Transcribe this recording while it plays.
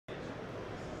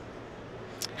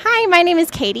Hi, my name is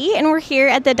Katie, and we're here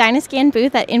at the DynaScan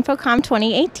booth at InfoComm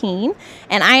 2018,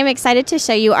 and I am excited to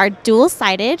show you our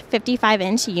dual-sided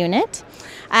 55-inch unit.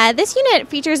 This unit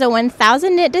features a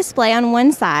 1,000 nit display on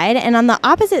one side, and on the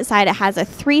opposite side it has a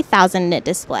 3,000 nit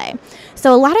display.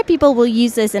 So a lot of people will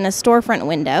use this in a storefront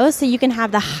window, so you can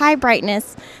have the high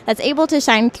brightness that's able to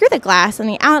shine through the glass on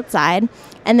the outside,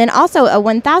 and then also a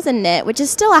 1,000 nit, which is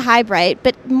still a high bright,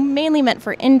 but mainly meant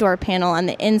for indoor panel on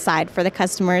the inside for the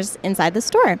customers inside the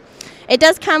store. It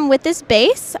does come with this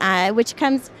base, which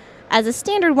comes as a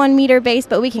standard 1 meter base,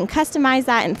 but we can customize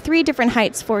that in 3 different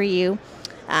heights for you.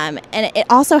 And it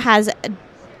also has a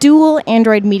dual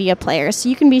Android media player, so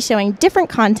you can be showing different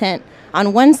content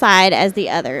on one side as the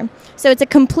other. So it's a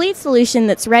complete solution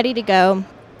that's ready to go.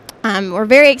 We're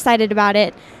very excited about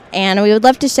it, and we would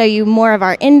love to show you more of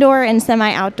our indoor and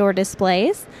semi-outdoor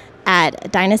displays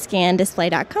at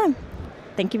dynascandisplay.com.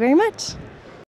 Thank you very much.